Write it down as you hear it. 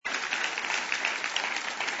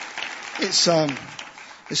It's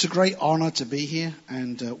a great honour to be here,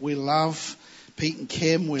 and we love Pete and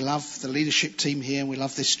Kim. We love the leadership team here, and we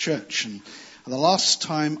love this church. And the last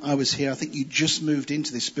time I was here, I think you just moved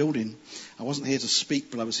into this building. I wasn't here to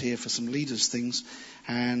speak, but I was here for some leaders' things.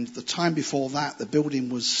 And the time before that, the building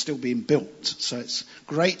was still being built. So it's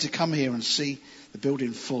great to come here and see the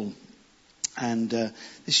building full. And this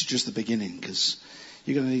is just the beginning, because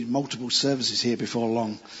you're going to need multiple services here before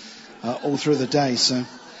long, all through the day. So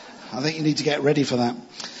I think you need to get ready for that.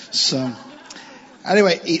 So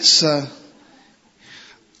anyway, it's, oh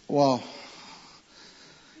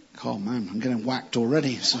man, I'm getting whacked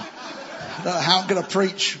already. So I don't know how I'm going to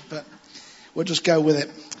preach, but we'll just go with it.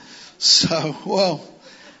 So,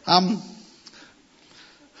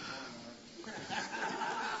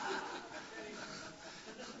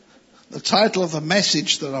 the title of the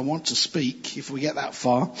message that I want to speak, if we get that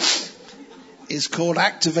far, is called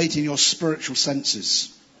Activating Your Spiritual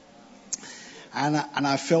Senses. And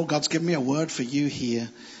I feel God's given me a word for you here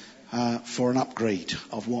for an upgrade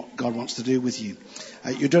of what God wants to do with you.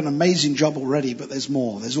 You're doing an amazing job already, but there's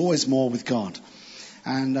more. There's always more with God.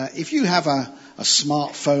 And if you have a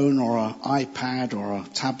smartphone or an iPad or a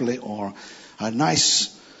tablet or a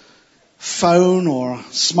nice phone or a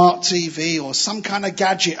smart TV or some kind of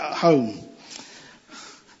gadget at home,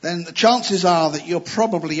 then the chances are that you're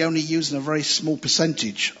probably only using a very small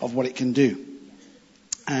percentage of what it can do.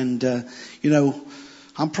 And,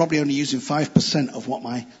 I'm probably only using 5% of what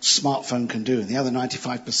my smartphone can do. And the other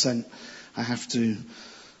 95%, I have to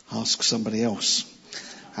ask somebody else.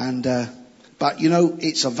 And, but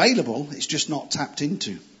it's available. It's just not tapped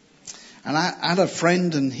into. And I had a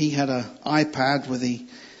friend, and he had an iPad with and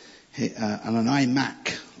an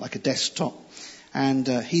iMac, like a desktop. And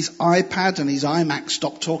his iPad and his iMac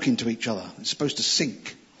stopped talking to each other. It's supposed to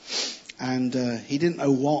sync. And he didn't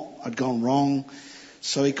know what had gone wrong.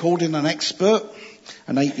 So he called in an expert,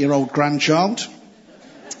 an 8-year-old grandchild,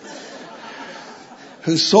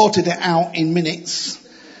 who sorted it out in minutes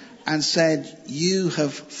and said, you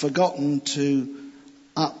have forgotten to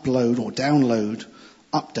upload or download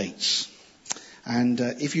updates. And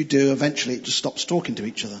if you do, eventually it just stops talking to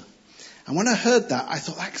each other. And when I heard that, I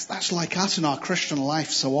thought that's like us in our Christian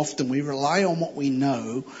life. So often we rely on what we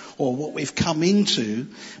know or what we've come into,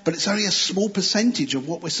 but it's only a small percentage of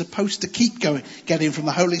what we're supposed to keep getting from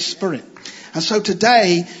the Holy Spirit. And so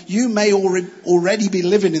today, you may already be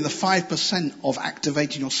living in the 5% of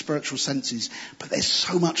activating your spiritual senses, but there's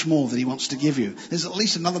so much more that He wants to give you. There's at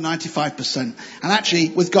least another 95%. And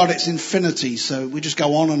actually, with God, it's infinity, so we just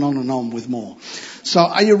go on and on and on with more. So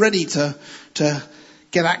are you ready to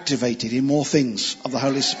get activated in more things of the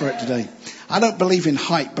Holy Spirit today? I don't believe in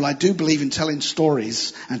hype, but I do believe in telling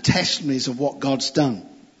stories and testimonies of what God's done.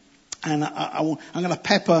 And I'm going to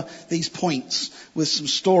pepper these points with some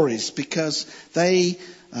stories, because they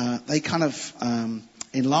kind of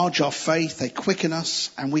enlarge our faith, they quicken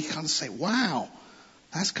us, and we kind of say, wow,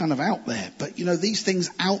 that's kind of out there. But these things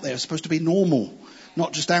out there are supposed to be normal,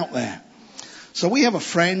 not just out there. So we have a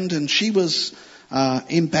friend, and she was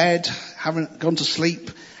in bed, haven't gone to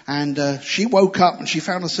sleep, and she woke up and she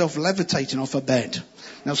found herself levitating off her bed.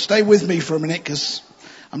 Now stay with me for a minute, because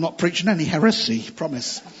I'm not preaching any heresy,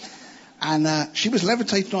 promise. And she was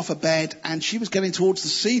levitating off her bed, and she was getting towards the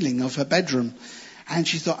ceiling of her bedroom, and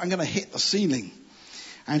she thought, I'm going to hit the ceiling.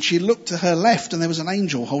 And she looked to her left, and there was an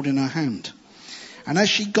angel holding her hand. And as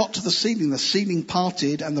she got to the ceiling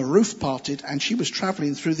parted and the roof parted, and she was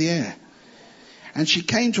traveling through the air. And she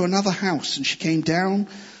came to another house, and she came down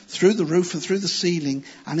through the roof and through the ceiling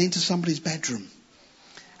and into somebody's bedroom.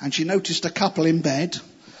 And she noticed a couple in bed,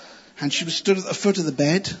 and she was stood at the foot of the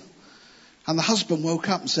bed, and the husband woke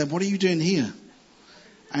up and said, what are you doing here?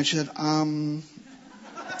 And she said, how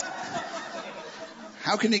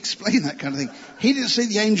can you explain that kind of thing? He didn't see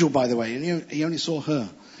the angel, by the way, and he only saw her.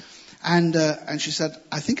 And she said,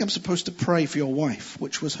 I think I'm supposed to pray for your wife,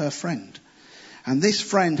 which was her friend. And this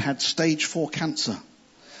friend had stage 4 cancer.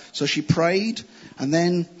 So she prayed, and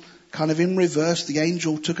then kind of in reverse, the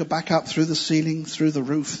angel took her back up through the ceiling, through the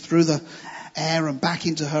roof, through the air, and back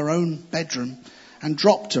into her own bedroom, and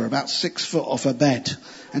dropped her about 6 foot off her bed.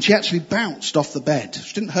 And she actually bounced off the bed.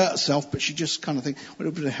 She didn't hurt herself, but she just kind of think, well,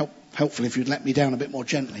 it would be helpful if you'd let me down a bit more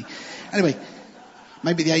gently. Anyway,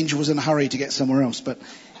 maybe the angel was in a hurry to get somewhere else, but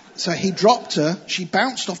so he dropped her, she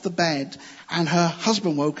bounced off the bed, and her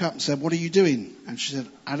husband woke up and said, what are you doing? And she said,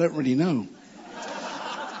 I don't really know.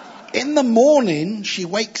 In the morning, she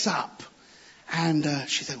wakes up, and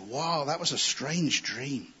she said, wow, that was a strange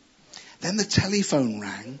dream. Then the telephone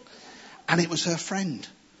rang, and it was her friend.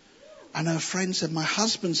 And her friend said, my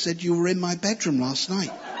husband said you were in my bedroom last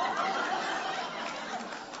night.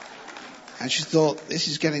 And she thought, this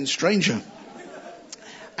is getting stranger.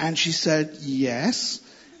 And she said, yes.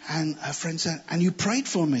 And her friend said, and you prayed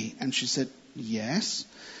for me? And she said, yes.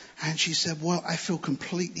 And she said, well, I feel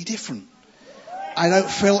completely different. I don't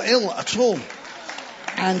feel ill at all.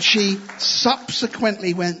 And she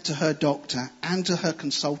subsequently went to her doctor and to her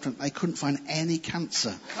consultant. They couldn't find any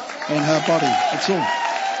cancer in her body at all.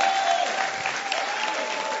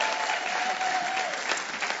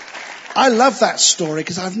 I love that story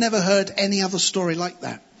because I've never heard any other story like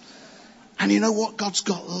that. And you know what? God's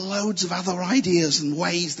got loads of other ideas and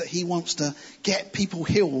ways that he wants to get people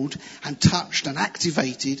healed and touched and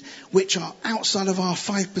activated, which are outside of our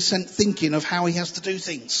 5% thinking of how he has to do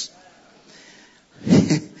things.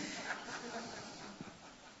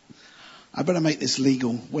 I better make this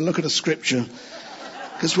legal. We'll look at a scripture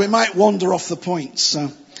because we might wander off the point.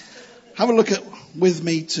 So have a look with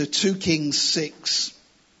me to 2 Kings 6.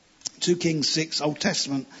 2 Kings 6, Old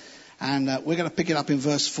Testament. And we're going to pick it up in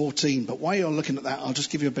verse 14. But while you're looking at that, I'll just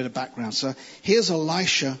give you a bit of background. So here's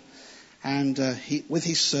Elisha and with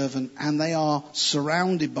his servant, and they are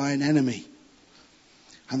surrounded by an enemy.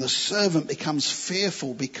 And the servant becomes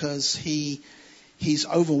fearful because he's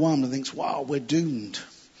overwhelmed and thinks, wow, we're doomed.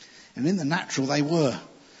 And in the natural, they were,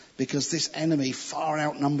 because this enemy far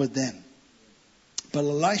outnumbered them. But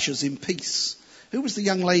Elisha's in peace. Who was the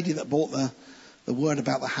young lady that brought the word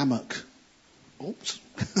about the hammock? Oops.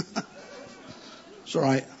 It's all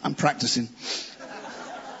right. I'm practicing.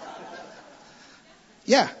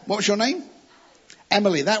 Yeah. What was your name?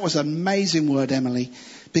 Emily. That was an amazing word, Emily.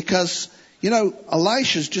 Because, you know,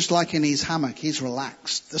 Elisha's just like in his hammock. He's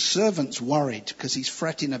relaxed. The servant's worried because he's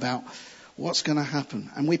fretting about what's going to happen.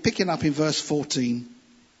 And we pick it up in verse 14.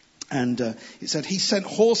 And it said, he sent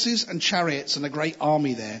horses and chariots and a great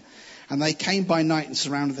army there. And they came by night and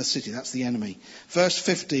surrounded the city. That's the enemy. Verse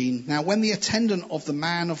 15. Now when the attendant of the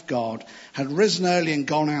man of God had risen early and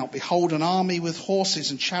gone out, behold, an army with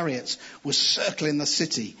horses and chariots was circling the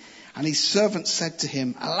city. And his servant said to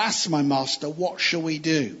him, alas, my master, what shall we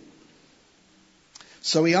do?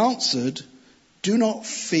 So he answered, do not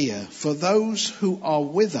fear, for those who are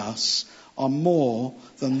with us are more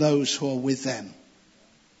than those who are with them.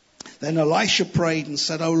 Then Elisha prayed and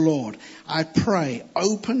said, O Lord, I pray,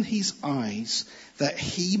 open his eyes that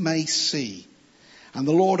he may see. And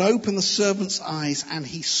the Lord opened the servant's eyes, and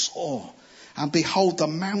he saw. And behold, the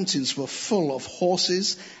mountains were full of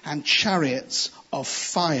horses and chariots of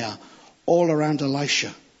fire all around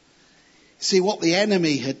Elisha. See, what the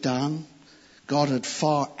enemy had done, God had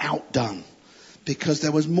far outdone, because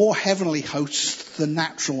there was more heavenly hosts than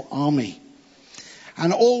natural army.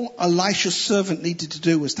 And all Elisha's servant needed to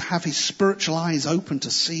do was to have his spiritual eyes open to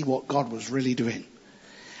see what God was really doing.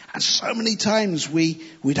 And so many times we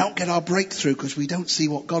don't get our breakthrough because we don't see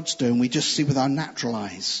what God's doing. We just see with our natural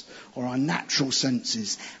eyes or our natural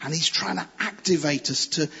senses. And he's trying to activate us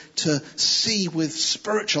to see with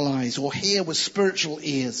spiritual eyes, or hear with spiritual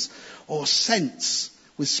ears, or sense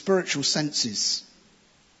with spiritual senses.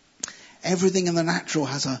 Everything in the natural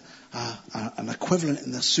has an equivalent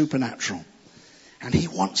in the supernatural. And he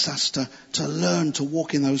wants us to learn to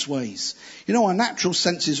walk in those ways. You know, our natural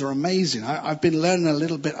senses are amazing. I've been learning a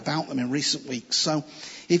little bit about them in recent weeks. So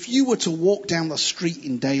if you were to walk down the street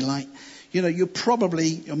in daylight, you know, your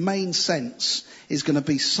main sense is going to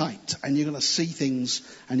be sight. And you're going to see things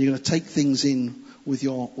and you're going to take things in with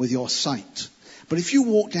your sight. But if you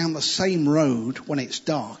walk down the same road when it's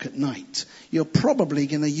dark at night, you're probably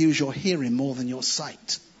going to use your hearing more than your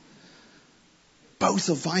sight.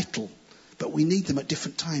 Both are vital. But we need them at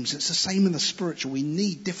different times. It's the same in the spiritual. We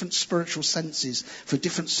need different spiritual senses for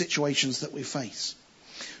different situations that we face.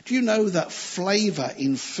 Do you know that flavor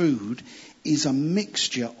in food is a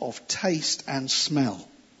mixture of taste and smell?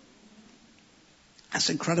 That's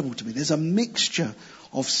incredible to me. There's a mixture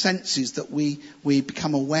of senses that we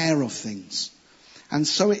become aware of things. And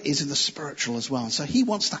so it is in the spiritual as well. And so he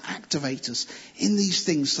wants to activate us in these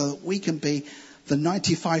things so that we can be the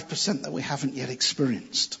 95% that we haven't yet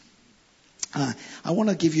experienced. I want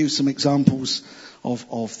to give you some examples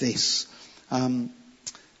of this.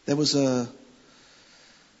 There was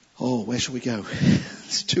where shall we go?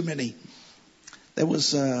 There's too many. Let me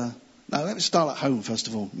start at home first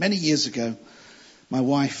of all. Many years ago, my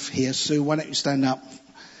wife here, Sue, why don't you stand up?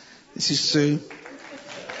 This is Sue.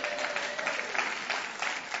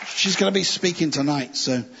 She's going to be speaking tonight,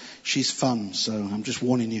 so she's fun, so I'm just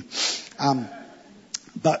warning you.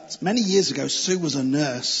 But many years ago, Sue was a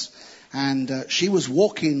nurse. And she was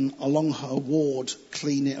walking along her ward,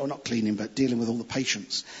 dealing with all the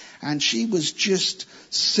patients. And she was just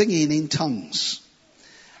singing in tongues.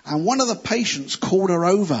 And one of the patients called her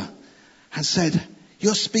over and said,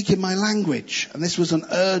 You're speaking my language. And this was an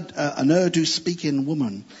Urdu speaking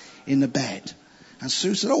woman in the bed. And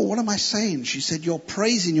Sue said, oh, what am I saying? She said, you're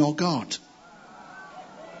praising your God.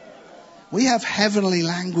 We have heavenly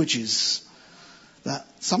languages that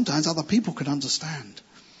sometimes other people can understand.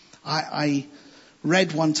 I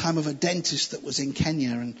read one time of a dentist that was in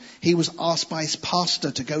Kenya, and he was asked by his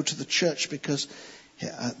pastor to go to the church because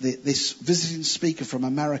this visiting speaker from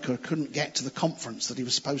America couldn't get to the conference that he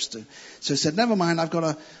was supposed to. So he said, never mind, I've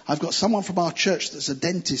got someone from our church that's a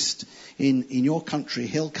dentist in your country.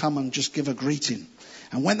 He'll come and just give a greeting.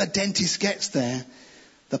 And when the dentist gets there,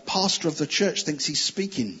 the pastor of the church thinks he's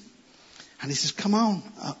speaking. And he says, come on,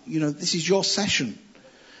 this is your session.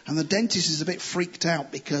 And the dentist is a bit freaked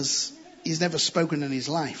out because he's never spoken in his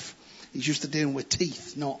life. He's used to dealing with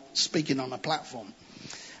teeth, not speaking on a platform.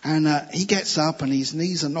 And he gets up and his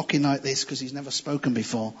knees are knocking like this because he's never spoken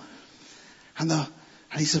before. And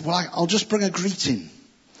he said, well, I'll just bring a greeting.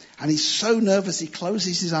 And he's so nervous he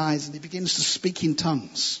closes his eyes and he begins to speak in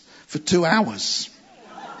tongues for 2 hours.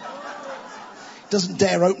 He doesn't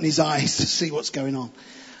dare open his eyes to see what's going on.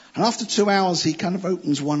 And after 2 hours, he kind of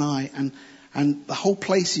opens one eye and the whole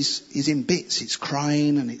place is in bits. It's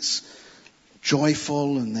crying and it's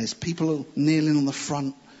joyful and there's people kneeling on the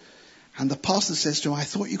front. And the pastor says to him, I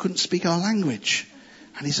thought you couldn't speak our language.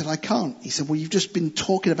 And he said, I can't. He said, well, you've just been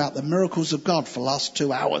talking about the miracles of God for the last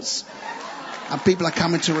 2 hours. And people are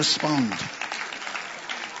coming to respond.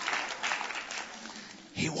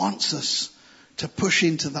 He wants us to push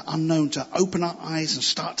into the unknown, to open our eyes and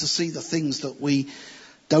start to see the things that we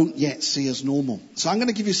don't yet see as normal. So I'm going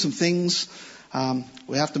to give you some things.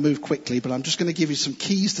 We have to move quickly, but I'm just going to give you some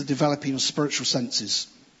keys to developing your spiritual senses.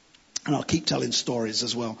 And I'll keep telling stories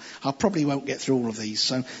as well. I probably won't get through all of these.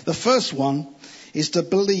 So the first one is to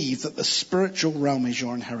believe that the spiritual realm is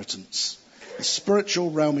your inheritance. The spiritual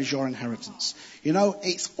realm is your inheritance.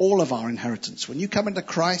 It's all of our inheritance. When you come into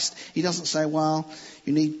Christ, he doesn't say, well,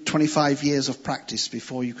 you need 25 years of practice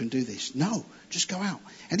before you can do this. No, just go out.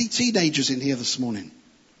 Any teenagers in here this morning?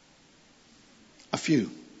 A few.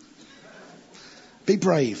 Be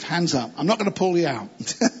brave. Hands up. I'm not going to pull you out.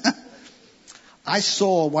 I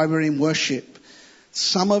saw while we were in worship,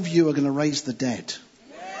 some of you are going to raise the dead.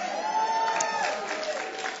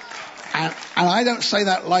 And I don't say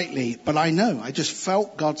that lightly, but I know. I just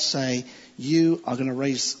felt God say, you are going to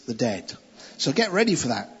raise the dead. So get ready for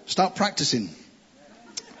that. Start practicing.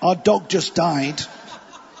 Our dog just died.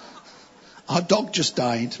 Our dog just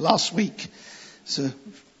died last week. It's a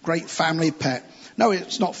great family pet. No,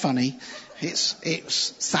 it's not funny.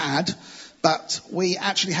 It's sad. But we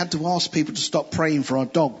actually had to ask people to stop praying for our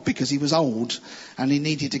dog because he was old and he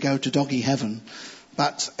needed to go to doggy heaven.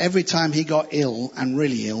 But every time he got ill and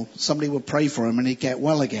really ill, somebody would pray for him and he'd get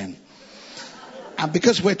well again. And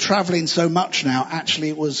because we're traveling so much now, actually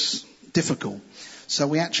it was difficult. So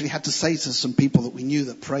we actually had to say to some people that we knew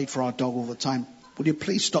that prayed for our dog all the time, would you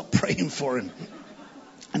please stop praying for him?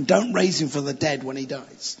 And don't raise him for the dead when he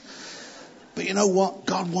dies. But you know what?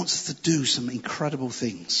 God wants us to do some incredible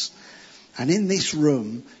things. And in this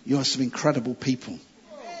room, you are some incredible people.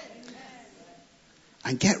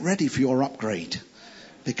 And get ready for your upgrade.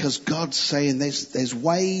 Because God's saying there's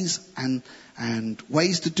ways and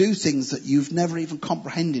ways to do things that you've never even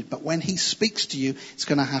comprehended. But when he speaks to you, it's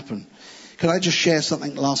going to happen. Could I just share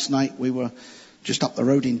something? Last night we were just up the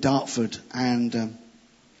road in Dartford and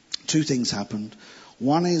 2 things happened.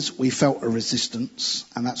 One is we felt a resistance,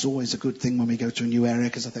 and that's always a good thing when we go to a new area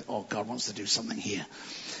because I think, oh, God wants to do something here.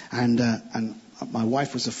 And my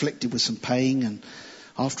wife was afflicted with some pain, and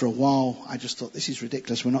after a while I just thought, this is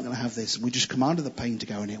ridiculous, we're not going to have this. And we just commanded the pain to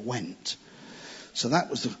go and it went. So that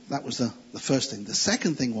was the first thing. The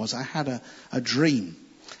second thing was I had a dream.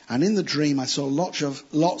 And in the dream I saw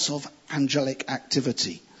lots of angelic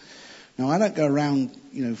activity. Now I don't go around,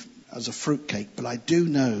 as a fruitcake, but I do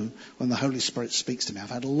know when the Holy Spirit speaks to me. I've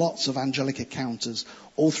had lots of angelic encounters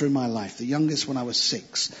all through my life. The youngest when I was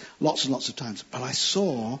 6, lots and lots of times. But I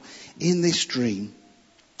saw in this dream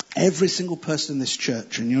every single person in this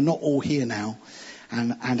church, and you're not all here now,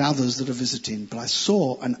 and others that are visiting, but I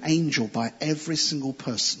saw an angel by every single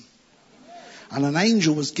person. And an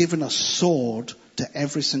angel was given a sword to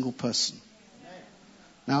every single person.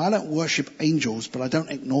 Now I don't worship angels, but I don't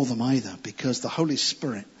ignore them either, because the Holy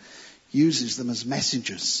Spirit uses them as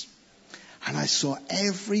messengers. And I saw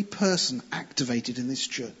every person activated in this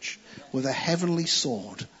church with a heavenly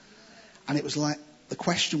sword. And it was like, the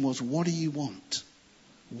question was, what do you want?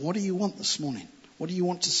 What do you want this morning? What do you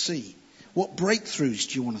want to see? What breakthroughs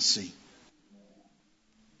do you want to see?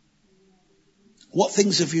 What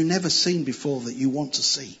things have you never seen before that you want to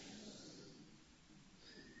see?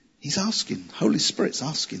 He's asking, Holy Spirit's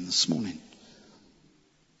asking this morning.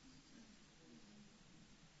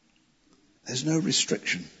 There's no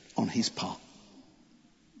restriction on his part.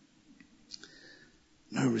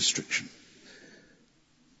 No restriction.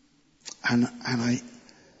 And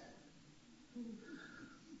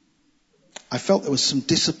I felt there was some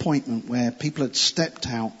disappointment where people had stepped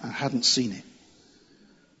out and hadn't seen it.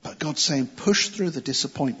 But God's saying, push through the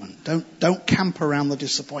disappointment. Don't camp around the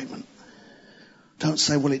disappointment. Don't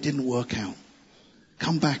say, well, it didn't work out.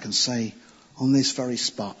 Come back and say, on this very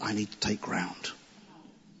spot, I need to take ground.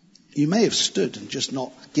 You may have stood and just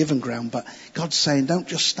not given ground, but God's saying, don't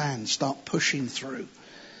just stand, start pushing through,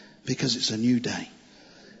 because it's a new day.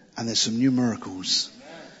 And there's some new miracles,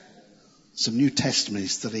 some new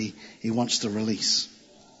testimonies that he wants to release.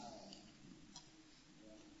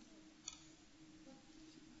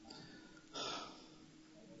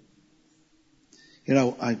 You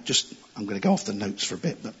know, I'm going to go off the notes for a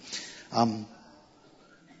bit, but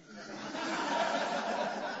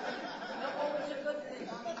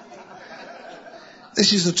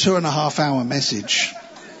this is a 2.5 hour message,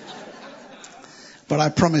 but I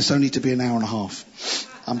promise only to be an hour and a half.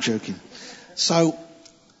 I'm joking. So,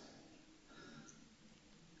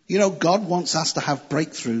 you know, God wants us to have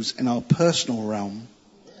breakthroughs in our personal realm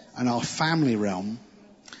and our family realm,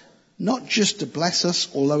 not just to bless us,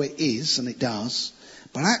 although it is, and it does,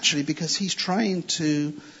 but actually because he's trying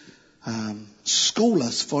to school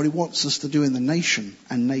us for what he wants us to do in the nation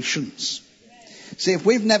and nations. See, if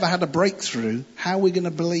we've never had a breakthrough, how are we going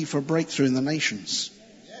to believe for a breakthrough in the nations?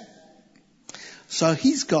 So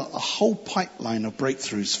he's got a whole pipeline of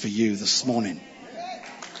breakthroughs for you this morning.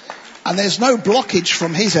 And there's no blockage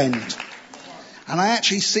from his end. And I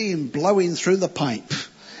actually see him blowing through the pipe.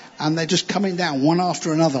 And they're just coming down one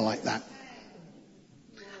after another like that.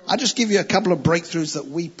 I'll just give you a couple of breakthroughs that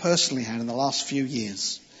we personally had in the last few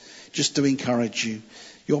years, just to encourage you.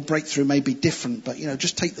 Your breakthrough may be different, but, you know,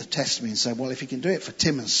 just take the testimony and say, well, if he can do it for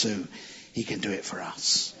Tim and Sue, he can do it for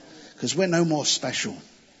us. Because we're no more special.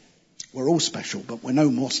 We're all special, but we're no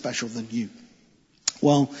more special than you.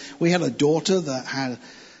 Well, we had a daughter that had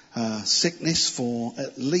sickness for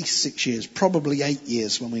at least 6 years, probably 8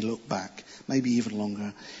 years when we look back, maybe even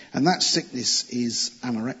longer. And that sickness is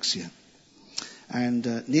anorexia.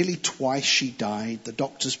 And nearly twice she died. The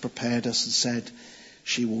doctors prepared us and said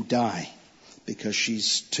she will die because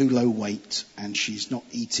she's too low weight and she's not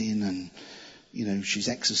eating and, you know, she's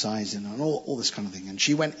exercising and all this kind of thing. And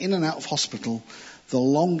she went in and out of hospital. The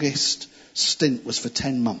longest stint was for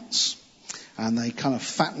 10 months. And they kind of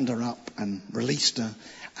fattened her up and released her.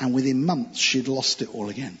 And within months, she'd lost it all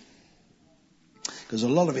again. Because a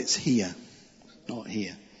lot of it's here, not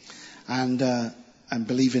here. And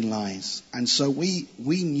believe in lies. And so we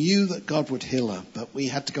knew that God would heal her, but we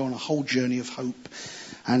had to go on a whole journey of hope.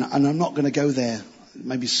 And I'm not going to go there.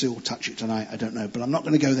 Maybe Sue will touch it tonight. I don't know. But I'm not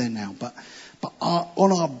going to go there now. But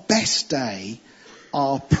on our best day,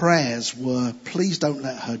 our prayers were, please don't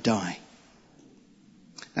let her die.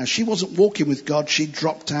 Now, she wasn't walking with God. She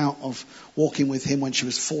dropped out of walking with him when she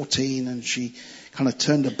was 14, and she kind of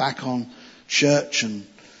turned her back on church and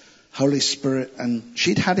Holy Spirit, and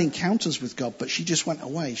she'd had encounters with God, but she just went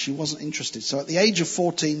away. She wasn't interested. So at the age of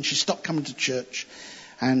 14, she stopped coming to church,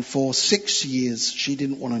 and for 6 years, she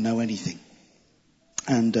didn't want to know anything.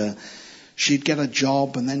 And she'd get a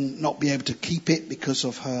job and then not be able to keep it because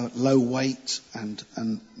of her low weight and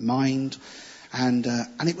mind. And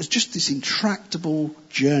it was just this intractable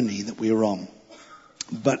journey that we were on.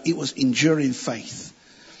 But it was enduring faith.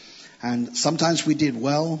 And sometimes we did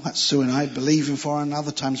well, that's Sue and I, believing for her, and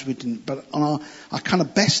other times we didn't. But on our kind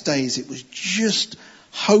of best days, it was just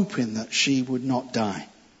hoping that she would not die.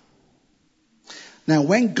 Now,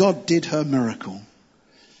 when God did her miracle,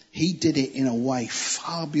 he did it in a way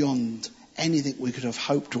far beyond anything we could have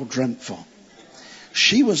hoped or dreamt for.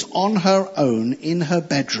 She was on her own in her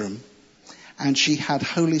bedroom, and she had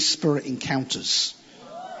Holy Spirit encounters.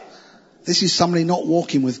 This is somebody not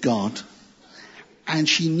walking with God. And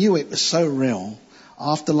she knew it was so real.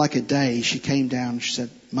 After like a day, she came down and she said,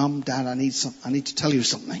 Mum, Dad, I need to tell you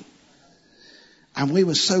something. And we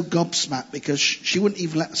were so gobsmacked because she wouldn't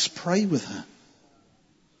even let us pray with her.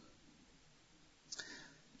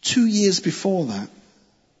 2 years before that,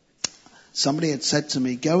 somebody had said to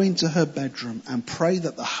me, go into her bedroom and pray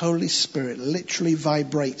that the Holy Spirit literally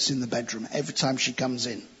vibrates in the bedroom every time she comes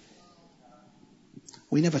in.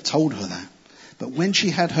 We never told her that. But when she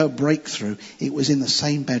had her breakthrough, it was in the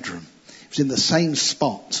same bedroom. It was in the same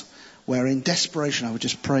spot where in desperation I would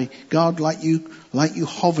just pray, God, like you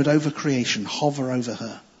hovered over creation, hover over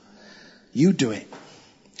her. You do it.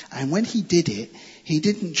 And when he did it, he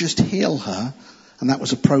didn't just heal her And that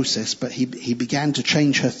was a process, but he began to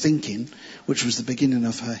change her thinking, which was the beginning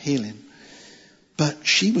of her healing. But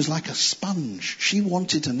she was like a sponge. She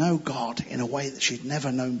wanted to know God in a way that she'd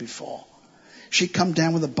never known before. She'd come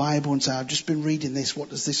down with a Bible and say, I've just been reading this. What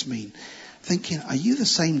does this mean? Thinking, are you the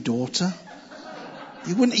same daughter?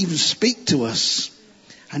 You wouldn't even speak to us.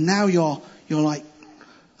 And now you're like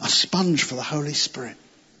a sponge for the Holy Spirit.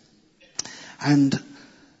 And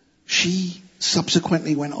she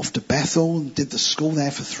subsequently went off to Bethel and did the school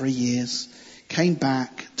there for 3 years. Came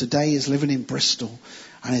back. Today is living in Bristol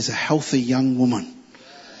and is a healthy young woman.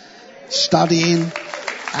 Studying.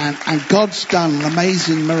 And God's done an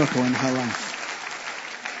amazing miracle in her life.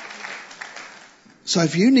 So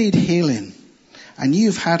if you need healing and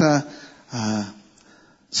you've had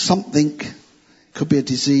something, could be a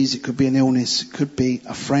disease, it could be an illness, it could be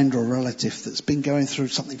a friend or a relative that's been going through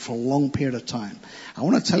something for a long period of time. I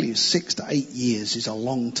want to tell you 6 to 8 years is a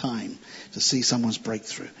long time to see someone's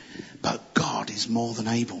breakthrough. But God is more than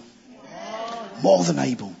able. More than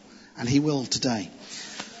able. And he will today.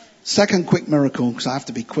 Second quick miracle, because I have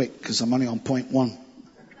to be quick because I'm only on point 1.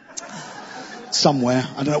 Somewhere.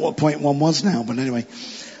 I don't know what point 1 was now, but anyway.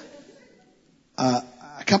 A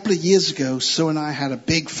couple of years ago, Sue and I had a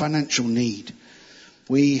big financial need.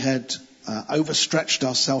 We had overstretched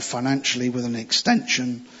ourselves financially with an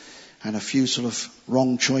extension and a few sort of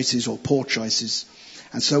wrong choices or poor choices.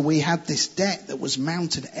 And so we had this debt that was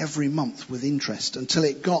mounted every month with interest until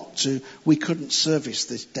it got to we couldn't service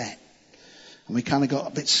this debt. And we kind of got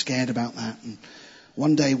a bit scared about that. And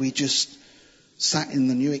one day we just sat in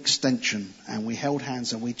the new extension and we held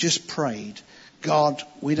hands and we just prayed, God,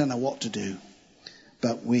 we don't know what to do,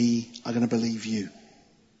 but we are going to believe you.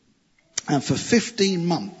 And for 15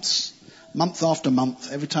 months, month after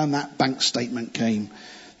month, every time that bank statement came,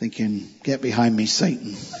 thinking, get behind me,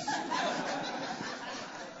 Satan.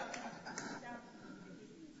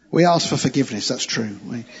 We asked for forgiveness, that's true.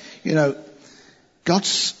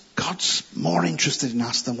 God's more interested in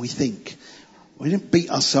us than we think. We didn't beat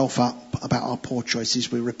ourselves up about our poor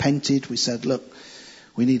choices. We repented. We said, look,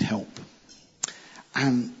 we need help.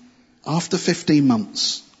 And after 15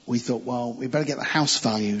 months, we thought, well, we better get the house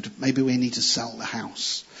valued. Maybe we need to sell the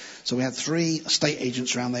house. So we had 3 estate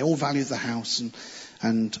agents around. They all valued the house.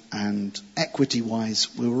 And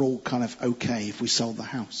equity-wise, we were all kind of okay if we sold the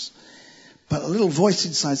house. But a little voice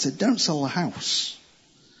inside said, don't sell the house.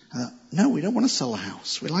 No, we don't want to sell the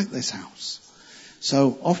house. We like this house.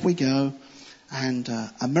 So off we go. And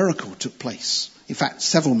a miracle took place. In fact,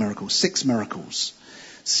 several miracles, 6 miracles.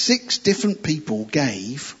 6 different people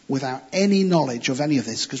gave without any knowledge of any of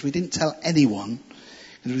this because we didn't tell anyone.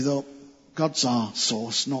 Because we thought, God's our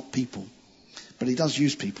source, not people. But he does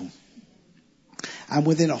use people. And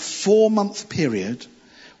within a 4-month period,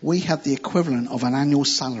 we had the equivalent of an annual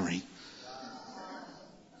salary.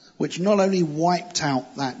 Which not only wiped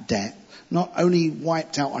out that debt, not only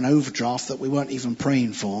wiped out an overdraft that we weren't even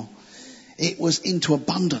praying for, it was into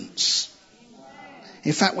abundance.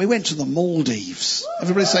 In fact, we went to the Maldives.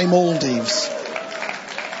 Everybody say Maldives.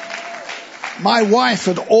 My wife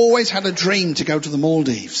had always had a dream to go to the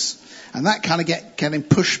Maldives. And that kind of getting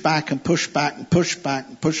pushed back and pushed back and pushed back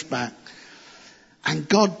and pushed back. And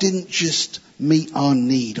God didn't just meet our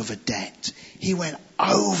need of a debt. He went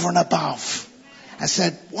over and above. I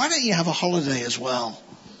said, why don't you have a holiday as well?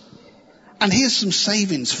 And here's some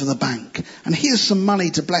savings for the bank. And here's some money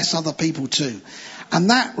to bless other people too. And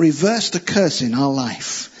that reversed a curse in our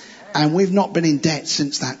life. And we've not been in debt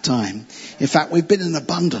since that time. In fact, we've been in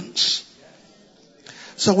abundance.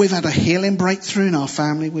 So we've had a healing breakthrough in our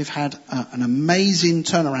family. We've had an amazing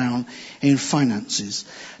turnaround in finances.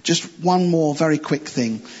 Just one more very quick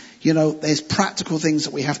thing. There's practical things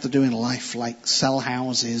that we have to do in life, like sell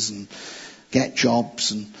houses and get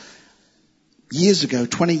jobs. And years ago,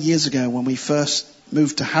 20 years ago, when we first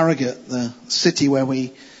moved to Harrogate, the city where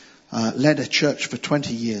we led a church for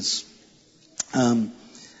 20 years,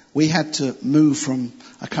 we had to move from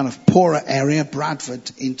a kind of poorer area,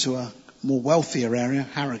 Bradford, into a more wealthier area,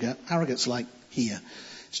 Harrogate. Harrogate's like here.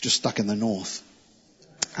 It's just stuck in the north.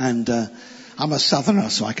 And I'm a southerner,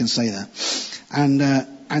 so I can say that.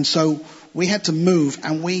 And so we had to move,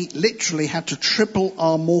 and we literally had to triple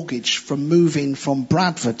our mortgage from moving from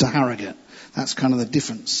Bradford to Harrogate. That's kind of the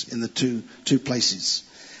difference in the two places.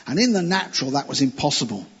 And in the natural, that was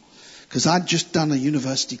impossible. Because I'd just done a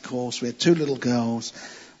university course. We had 2 little girls.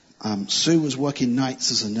 Sue was working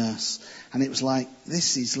nights as a nurse. And it was like,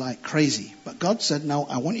 this is like crazy. But God said, no,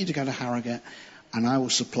 I want you to go to Harrogate and I will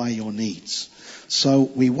supply your needs. So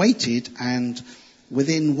we waited, and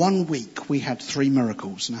within 1 week we had 3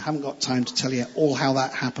 miracles. And I haven't got time to tell you all how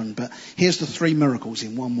that happened, but here's the 3 miracles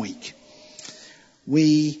in 1 week.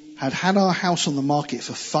 We had our house on the market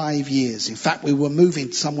for 5 years. In fact, we were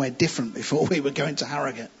moving somewhere different before we were going to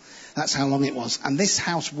Harrogate. That's how long it was. And this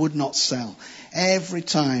house would not sell. Every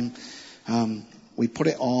time we put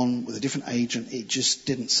it on with a different agent, it just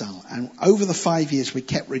didn't sell. And over the 5 years, we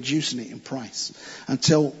kept reducing it in price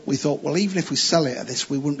until we thought, well, even if we sell it at this,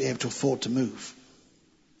 we wouldn't be able to afford to move.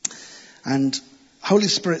 And Holy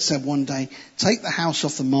Spirit said one day, take the house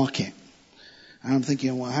off the market. And I'm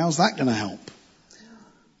thinking, well, how's that going to help?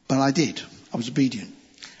 But I did. I was obedient.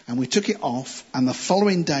 And we took it off, and the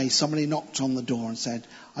following day somebody knocked on the door and said,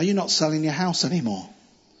 are you not selling your house anymore?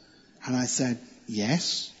 And I said,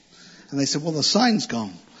 yes. And they said, well, the sign's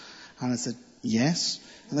gone. And I said, yes.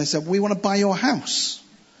 And they said, we want to buy your house.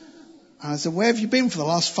 And I said, where have you been for the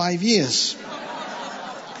last 5 years?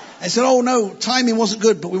 They said, oh no, timing wasn't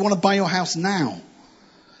good, but we want to buy your house now.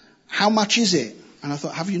 How much is it? And I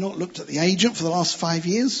thought, have you not looked at the agent for the last 5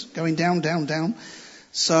 years? Going down, down, down.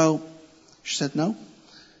 So she said, no.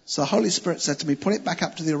 So the Holy Spirit said to me, put it back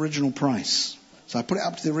up to the original price. So I put it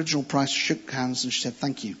up to the original price, shook hands, and she said,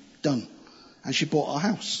 thank you, done. And she bought our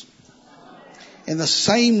house. In the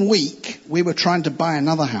same week, we were trying to buy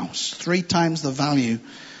another house, 3 times the value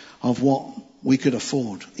of what we could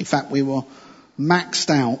afford. In fact, we were maxed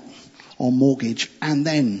out on mortgage and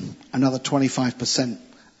then another 25%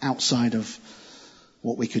 outside of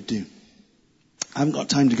what we could do. I haven't got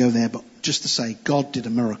time to go there, but just to say, God did a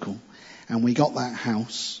miracle. And we got that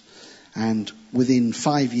house, and within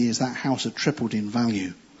 5 years, that house had tripled in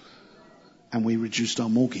value. And we reduced our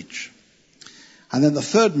mortgage. And then the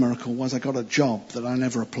third miracle was I got a job that I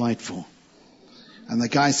never applied for. And the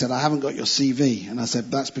guy said, I haven't got your CV. And I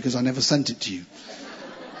said, that's because I never sent it to you.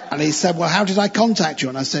 And he said, well, how did I contact you?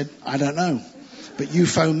 And I said, I don't know. But you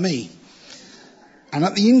phoned me. And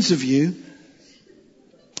at the interview,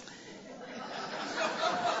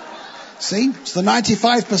 see, it's the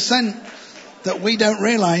 95% that we don't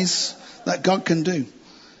realize that God can do.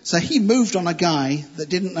 So he moved on a guy that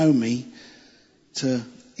didn't know me to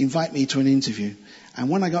invite me to an interview. And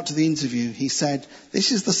when I got to the interview, he said,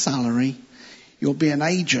 this is the salary. You'll be an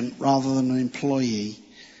agent rather than an employee.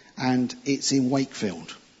 And it's in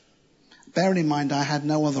Wakefield. Bearing in mind, I had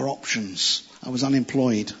no other options. I was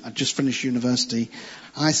unemployed. I'd just finished university.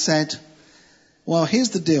 I said, well,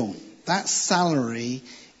 here's the deal. That salary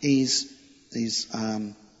is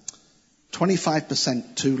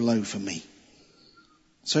 25% too low for me.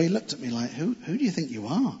 So he looked at me like, who do you think you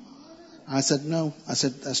are? I said, no. I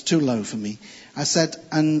said, that's too low for me. I said,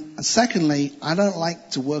 and secondly, I don't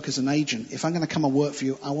like to work as an agent. If I'm going to come and work for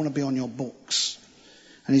you, I want to be on your books.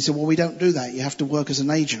 And he said, well, we don't do that. You have to work as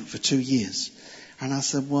an agent for 2 years. And I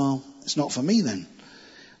said, well, it's not for me then.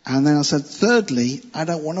 And then I said, thirdly, I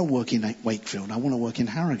don't want to work in Wakefield. I want to work in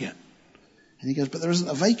Harrogate. And he goes, but there isn't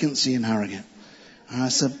a vacancy in Harrogate. And I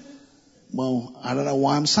said, well, I don't know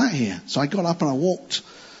why I'm sat here. So I got up and I walked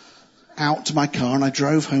out to my car and I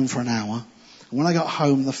drove home for an hour. And when I got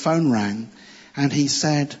home, the phone rang and he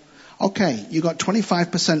said, okay, you got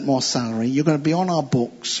 25% more salary. You're going to be on our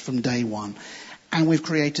books from day one. And we've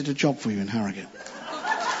created a job for you in Harrogate.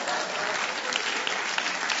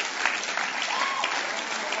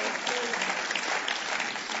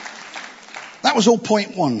 That was all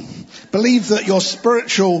point one. Believe that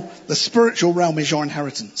the spiritual realm is your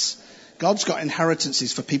inheritance. God's got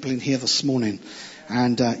inheritances for people in here this morning.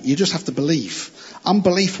 And you just have to believe.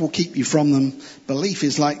 Unbelief will keep you from them. Belief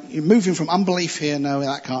is like you're moving from unbelief here. No,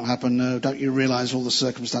 that can't happen. No, don't you realize all the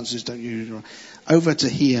circumstances? Don't you? Over to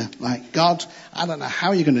here. Like, God, I don't know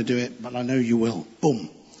how you're going to do it, but I know you will. Boom.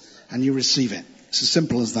 And you receive it. It's as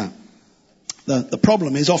simple as that. The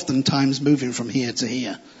problem is oftentimes moving from here to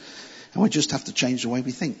here. And we just have to change the way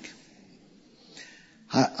we think.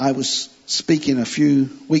 I was speaking a few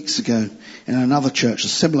weeks ago in another church, a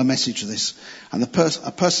similar message to this. And a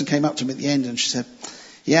person came up to me at the end and she said,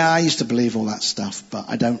 yeah, I used to believe all that stuff, but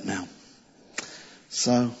I don't now.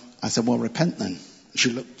 So I said, well, repent then. She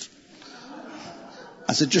looked.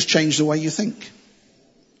 I said, just change the way you think.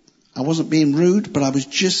 I wasn't being rude, but I was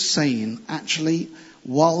just saying, actually,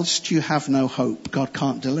 whilst you have no hope, God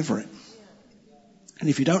can't deliver it. And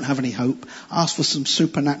if you don't have any hope, ask for some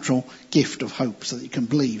supernatural gift of hope so that you can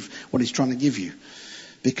believe what he's trying to give you.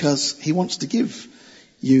 Because he wants to give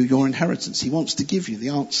you your inheritance. He wants to give you the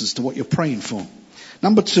answers to what you're praying for.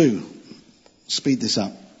 Number 2, speed this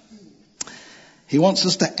up. He wants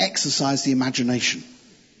us to exercise the imagination.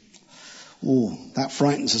 Oh, that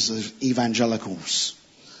frightens us as evangelicals.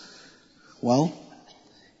 Well,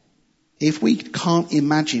 if we can't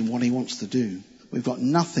imagine what he wants to do, we've got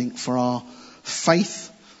nothing for our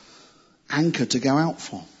faith anchor to go out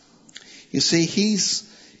for. You see, he's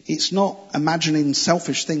It's not imagining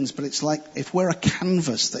selfish things, but it's like if we're a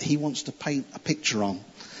canvas that he wants to paint a picture on,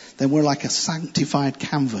 then we're like a sanctified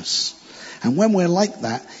canvas. And when we're like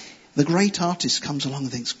that, the great artist comes along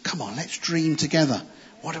and thinks, come on, let's dream together.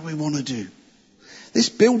 What do we want to do? This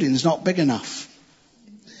building's not big enough.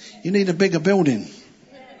 You need a bigger building.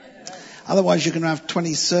 Otherwise you're going to have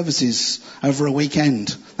 20 services over a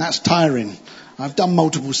weekend. That's tiring. I've done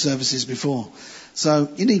multiple services before. So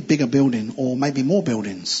you need bigger building or maybe more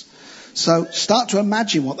buildings. So start to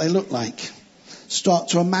imagine what they look like. Start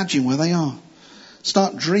to imagine where they are.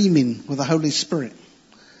 Start dreaming with the Holy Spirit.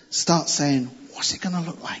 Start saying, what's it going to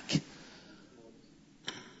look like?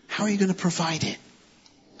 How are you going to provide it?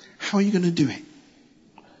 How are you going to do it?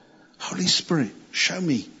 Holy Spirit, show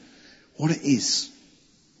me what it is.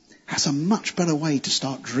 That's a much better way to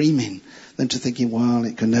start dreaming than to thinking, well,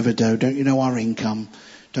 it can never do. Don't you know our income?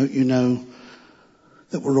 Don't you know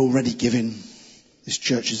that we're already giving? This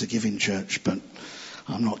church is a giving church, but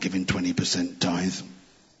I'm not giving 20% tithe.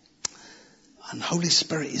 And Holy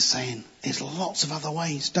Spirit is saying, there's lots of other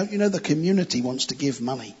ways. Don't you know the community wants to give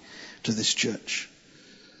money to this church?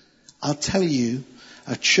 I'll tell you,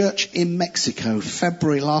 a church in Mexico,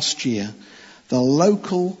 February last year, the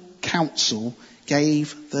local council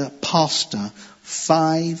gave the pastor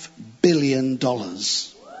 $5 billion.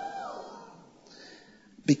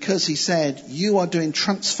 Because he said, you are doing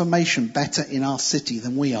transformation better in our city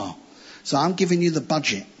than we are. So I'm giving you the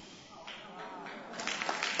budget.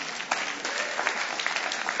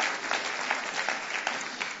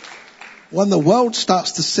 When the world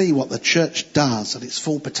starts to see what the church does at its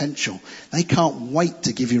full potential, they can't wait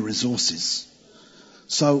to give you resources.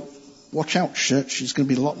 So watch out, church. There's going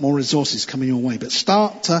to be a lot more resources coming your way. But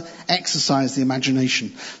start to exercise the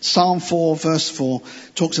imagination. Psalm 4 verse 4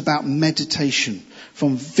 talks about meditation,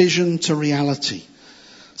 from vision to reality.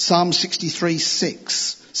 Psalm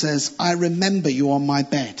 63:6 says, I remember you on my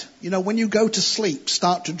bed. You know, when you go to sleep,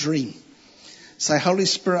 start to dream. Say, Holy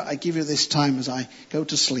Spirit, I give you this time as I go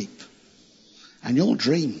to sleep. And you'll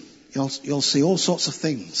dream. You'll see all sorts of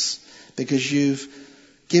things because you've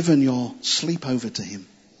given your sleep over to him.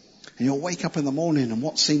 And you'll wake up in the morning and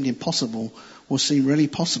what seemed impossible will seem really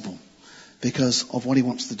possible because of what he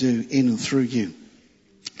wants to do in and through you.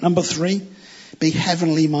 Number 3, be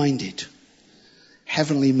heavenly minded.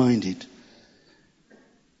 Heavenly minded.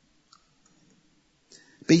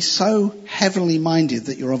 Be so heavenly minded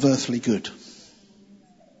that you're of earthly good.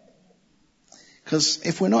 Because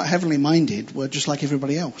if we're not heavenly minded, we're just like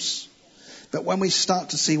everybody else. But when we start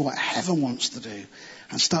to see what heaven wants to do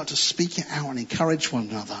and start to speak it out and encourage one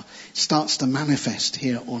another, it starts to manifest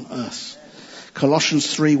here on earth. Colossians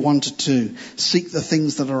 3:1-2. Seek the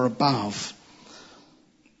things that are above,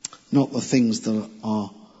 not the things that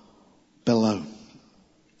are below.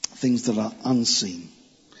 Things that are unseen.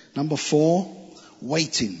 Number 4,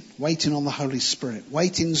 waiting. Waiting on the Holy Spirit.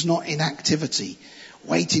 Waiting's not inactivity.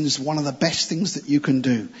 Waiting is one of the best things that you can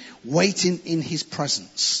do. Waiting in his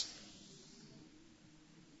presence.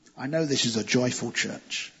 I know this is a joyful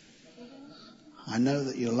church. I know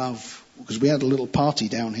that you love, because we had a little party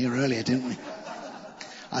down here earlier, didn't we?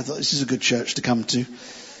 I thought this is a good church to come to.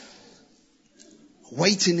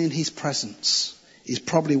 Waiting in his presence is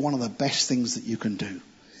probably one of the best things that you can do.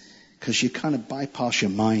 Because you kind of bypass your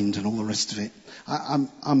mind and all the rest of it.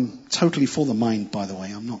 I'm totally for the mind, by the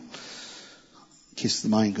way. I'm not kiss the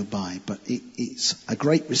mind goodbye. But it's a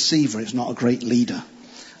great receiver. It's not a great leader.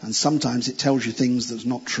 And sometimes it tells you things that's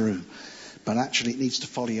not true. But actually it needs to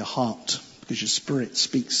follow your heart. Because your spirit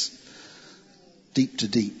speaks deep to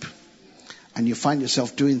deep. And you find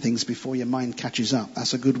yourself doing things before your mind catches up.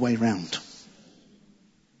 That's a good way round.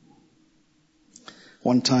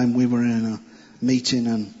 One time we were in a meeting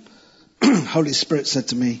and Holy Spirit said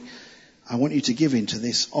to me, I want you to give into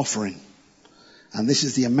this offering. And this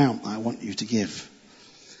is the amount I want you to give.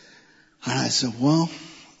 And I said, well,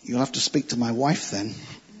 you'll have to speak to my wife then.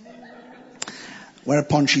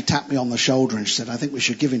 Whereupon she tapped me on the shoulder and she said, I think we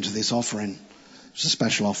should give into this offering. It's a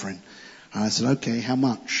special offering. And I said, okay, how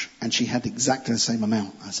much? And she had exactly the same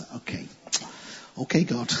amount. I said, okay,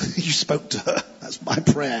 God, you spoke to her. That's my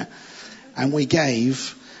prayer. And we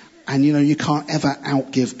gave. And you know, you can't ever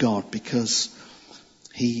outgive God because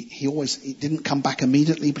it didn't come back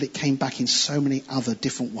immediately, but it came back in so many other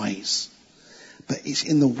different ways. But it's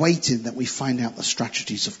in the waiting that we find out the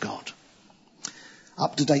strategies of God.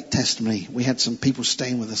 Up-to-date testimony. We had some people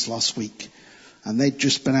staying with us last week and they'd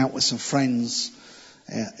just been out with some friends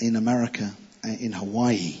in America, in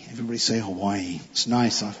Hawaii. Everybody say Hawaii. It's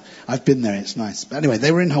nice. I've been there. It's nice. But anyway,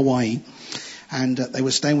 they were in Hawaii and they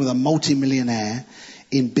were staying with a multi-millionaire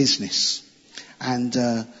in business. And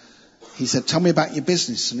he said, tell me about your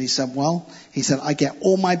business. And he said, I get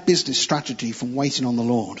all my business strategy from waiting on the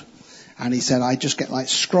Lord. And he said, I just get like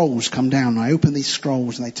scrolls come down. I open these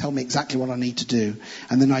scrolls and they tell me exactly what I need to do.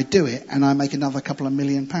 And then I do it and I make another couple of £1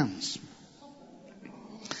 million.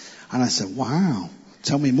 And I said, wow,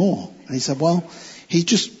 tell me more. And he said, he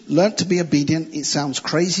just learnt to be obedient. It sounds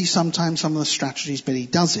crazy sometimes, some of the strategies, but he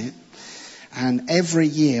does it. And every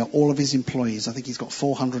year, all of his employees, I think he's got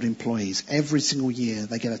 400 employees, every single year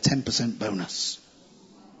they get a 10% bonus.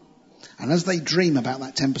 And as they dream about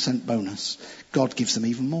that 10% bonus, God gives them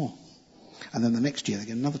even more. And then the next year they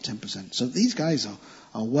get another 10%. So these guys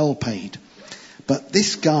are well paid. But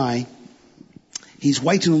this guy, he's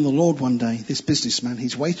waiting on the Lord one day, this businessman,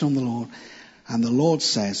 he's waiting on the Lord. And the Lord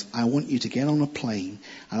says, I want you to get on a plane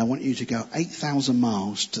and I want you to go 8,000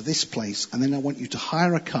 miles to this place. And then I want you to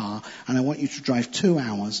hire a car and I want you to drive 2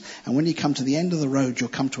 hours. And when you come to the end of the road, you'll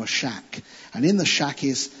come to a shack. And in the shack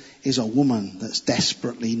is a woman that's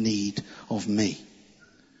desperately in need of me.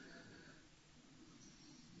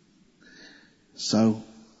 So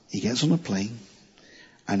he gets on a plane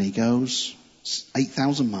and he goes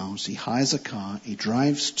 8,000 miles, he hires a car, he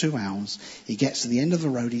drives 2 hours, he gets to the end of the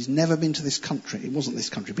road, he's never been to this country, it wasn't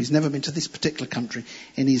this country, but he's never been to this particular country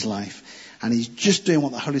in his life, and he's just doing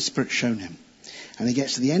what the Holy Spirit's shown him. And he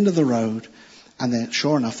gets to the end of the road, and then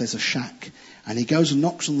sure enough there's a shack, and he goes and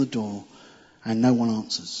knocks on the door, and no one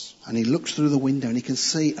answers. And he looks through the window and he can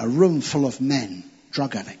see a room full of men,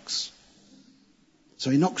 drug addicts.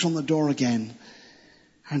 So he knocks on the door again,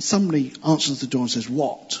 and somebody answers the door and says,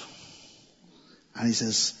 what? And he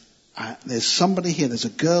says, there's somebody here, there's a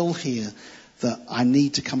girl here that I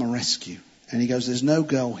need to come and rescue. And he goes, there's no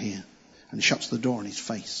girl here. And he shuts the door in his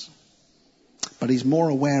face. But he's more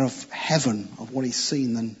aware of heaven, of what he's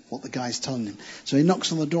seen, than what the guy's telling him. So he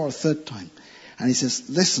knocks on the door a third time. And he says,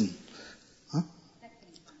 listen. Huh?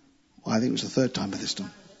 Well, I think it was the third time by this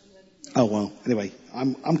time. Oh, well, anyway,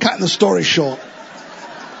 I'm cutting the story short.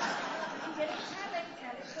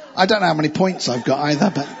 I don't know how many points I've got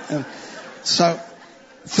either, but... So,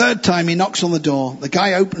 third time he knocks on the door. The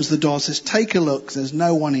guy opens the door, says, take a look. There's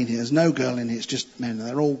no one in here. There's no girl in here. It's just men.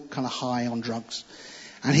 They're all kind of high on drugs.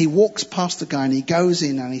 And he walks past the guy and he goes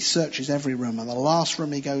in and he searches every room. And the last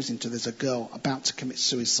room he goes into, there's a girl about to commit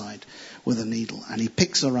suicide with a needle. And he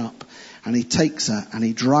picks her up and he takes her and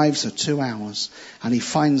he drives her 2 hours. And he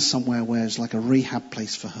finds somewhere where it's like a rehab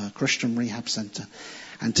place for her, Christian rehab center.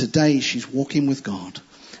 And today she's walking with God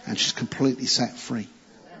and she's completely set free.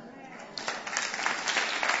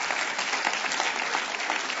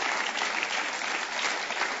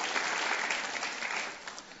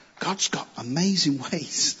 God's got amazing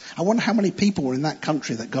ways. I wonder how many people were in that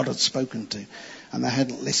country that God had spoken to and they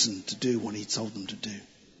hadn't listened to do what he told them to do.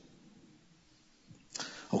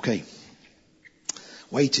 Okay.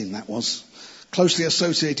 Waiting, that was. Closely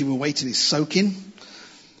associated with waiting is soaking.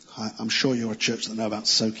 I'm sure you're a church that know about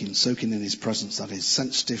soaking. Soaking in his presence, that is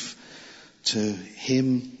sensitive to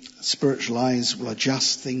him. Spiritual eyes will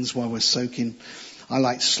adjust things while we're soaking. I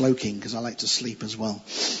like sloking because I like to sleep as well.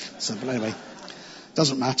 So, but anyway.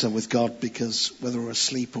 Doesn't matter with God because whether we're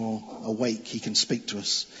asleep or awake, he can speak to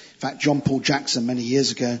us. In fact, John Paul Jackson many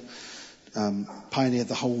years ago pioneered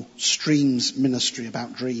the whole Streams ministry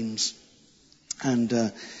about dreams.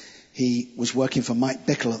 And he was working for Mike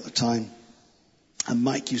Bickle at the time. And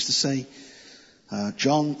Mike used to say,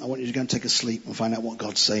 John, I want you to go and take a sleep and find out what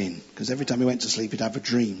God's saying. Because every time he went to sleep, he'd have a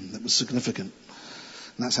dream that was significant.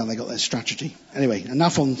 And that's how they got their strategy. Anyway,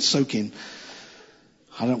 enough on soaking.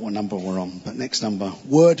 I don't know what number we're on, but next number.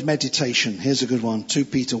 Word meditation. Here's a good one. 2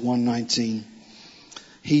 Peter 1:19.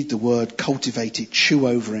 Heed the word, cultivate it, chew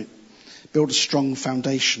over it. Build a strong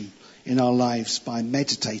foundation in our lives by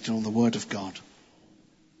meditating on the word of God.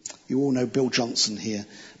 You all know Bill Johnson here,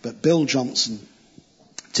 but Bill Johnson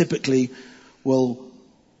typically will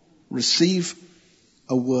receive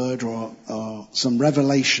a word or some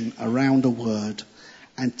revelation around a word,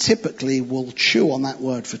 and typically will chew on that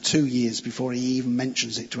word for 2 years before he even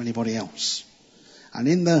mentions it to anybody else. And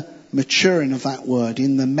in the maturing of that word,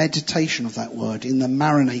 in the meditation of that word, in the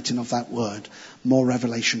marinating of that word, more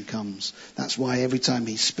revelation comes. That's why every time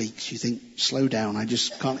he speaks, you think, slow down, I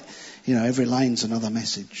just can't, every line's another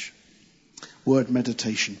message. Word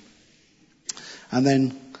meditation. And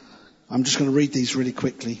then, I'm just going to read these really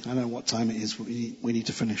quickly. I don't know what time it is, but we need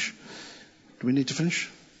to finish. Do we need to finish?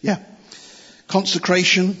 Yeah.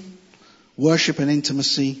 Consecration, worship and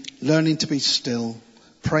intimacy, learning to be still,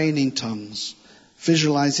 praying in tongues,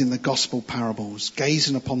 visualizing the gospel parables,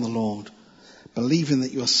 gazing upon the Lord, believing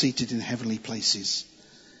that you are seated in heavenly places,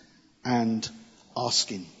 and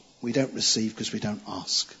asking. We don't receive because we don't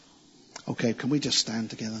ask. Okay, can we just stand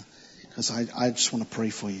together? because I just want to pray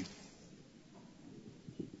for you.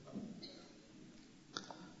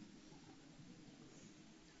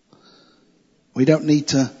 We don't need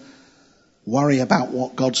to worry about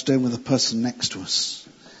what God's doing with the person next to us.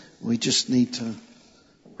 We just need to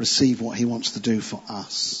receive what he wants to do for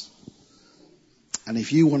us. And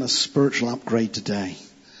if you want a spiritual upgrade today,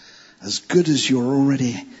 as good as you're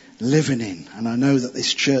already living in, and I know that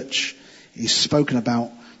this church is spoken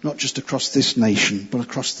about not just across this nation, but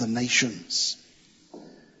across the nations,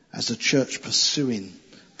 as a church pursuing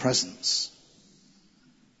presence.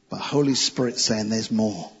 But Holy Spirit saying there's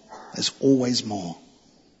more. There's always more.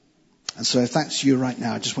 And so if that's you right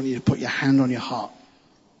now, I just want you to put your hand on your heart.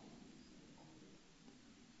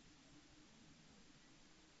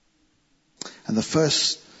 And the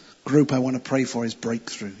first group I want to pray for is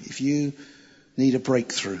breakthrough. If you need a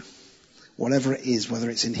breakthrough, whatever it is, whether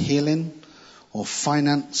it's in healing or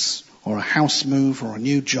finance or a house move or a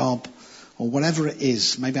new job or whatever it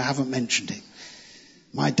is, maybe I haven't mentioned it.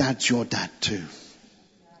 My dad's your dad too.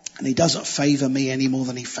 And he doesn't favor me any more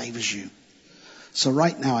than he favors you. So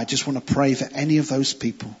right now, I just want to pray for any of those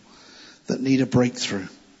people that need a breakthrough.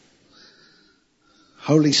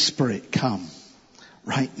 Holy Spirit, come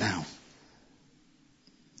right now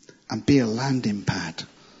and be a landing pad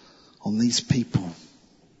on these people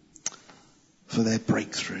for their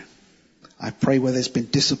breakthrough. I pray where there's been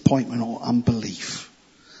disappointment or unbelief,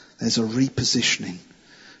 there's a repositioning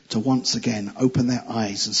to once again open their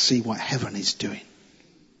eyes and see what heaven is doing,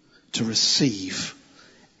 to receive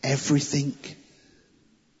everything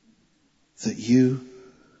that you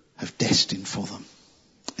have destined for them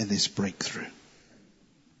in this breakthrough.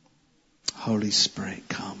 Holy Spirit,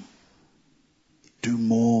 come. Do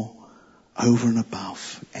more over and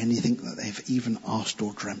above anything that they've even asked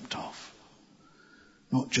or dreamt of.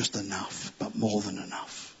 Not just enough, but more than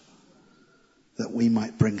enough. That we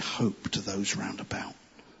might bring hope to those round about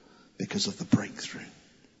because of the breakthrough.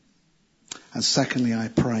 And secondly, I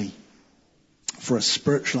pray for a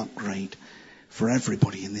spiritual upgrade for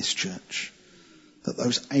everybody in this church. That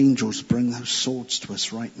those angels bring those swords to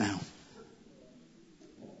us right now.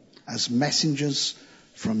 As messengers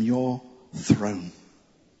from your throne.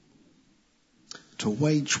 To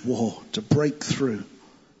wage war, to break through,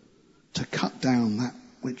 to cut down that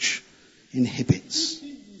which inhibits,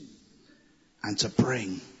 and to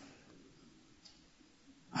bring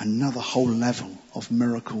another whole level of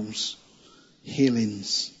miracles,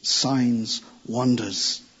 healings, signs,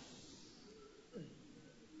 wonders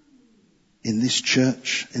in this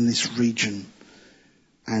church, in this region,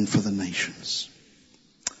 and for the nations.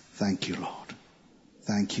 Thank you, Lord.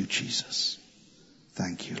 Thank you, Jesus.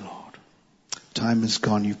 Thank you, Lord. Time has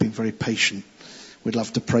gone. You've been very patient. We'd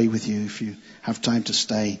love to pray with you. If you have time to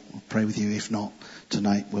stay, we'll pray with you. If not,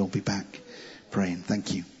 tonight we'll be back praying.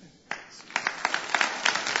 Thank you.